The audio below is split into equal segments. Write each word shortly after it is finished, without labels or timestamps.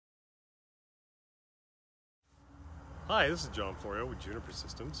Hi, this is John Florio with Juniper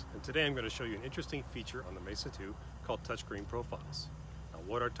Systems, and today I'm going to show you an interesting feature on the Mesa 2 called touchscreen profiles. Now,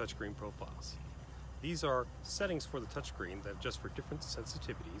 what are touchscreen profiles? These are settings for the touchscreen that adjust for different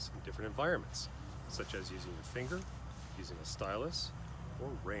sensitivities in different environments, such as using your finger, using a stylus, or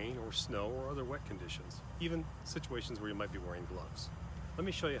rain or snow or other wet conditions, even situations where you might be wearing gloves. Let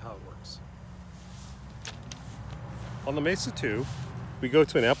me show you how it works. On the Mesa 2, we go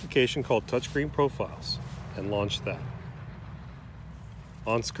to an application called Touchscreen Profiles and launch that.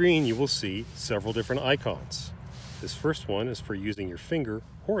 On screen, you will see several different icons. This first one is for using your finger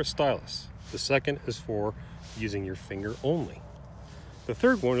or a stylus. The second is for using your finger only. The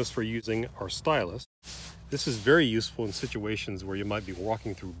third one is for using our stylus. This is very useful in situations where you might be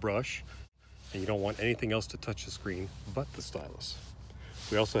walking through brush and you don't want anything else to touch the screen but the stylus.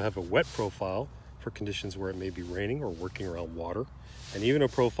 We also have a wet profile for conditions where it may be raining or working around water, and even a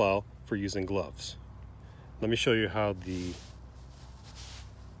profile for using gloves. Let me show you how the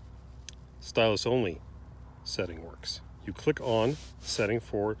stylus only setting works. You click on setting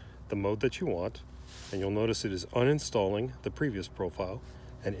for the mode that you want, and you'll notice it is uninstalling the previous profile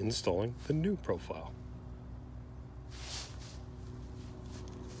and installing the new profile.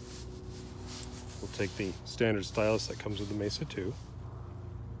 We'll take the standard stylus that comes with the Mesa 2.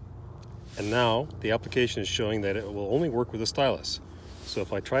 And now the application is showing that it will only work with a stylus. So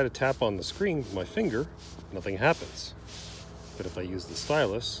if I try to tap on the screen with my finger, nothing happens. But if I use the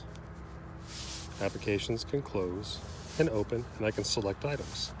stylus, applications can close and open, and I can select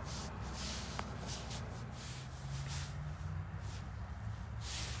items.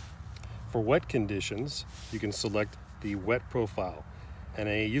 For wet conditions, you can select the wet profile. And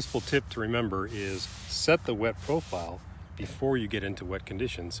a useful tip to remember is set the wet profile before you get into wet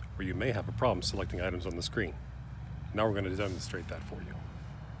conditions where you may have a problem selecting items on the screen. Now we're going to demonstrate that for you.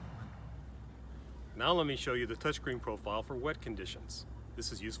 Now let me show you the touchscreen profile for wet conditions.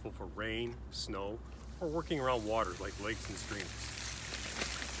 This is useful for rain, snow, or working around water like lakes and streams.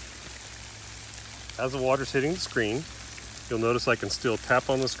 As the water's hitting the screen, you'll notice I can still tap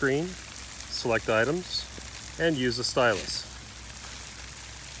on the screen, select items, and use the stylus.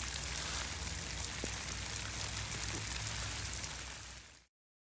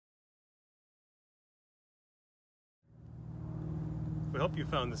 We hope you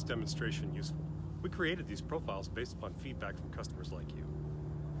found this demonstration useful. We created these profiles based upon feedback from customers like you.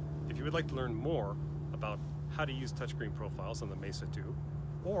 If you would like to learn more about how to use touchscreen profiles on the Mesa 2,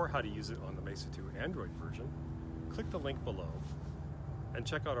 or how to use it on the Mesa 2 Android version, click the link below and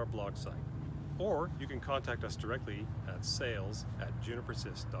check out our blog site. Or you can contact us directly at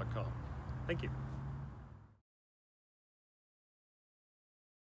sales@junipersys.com. Thank you.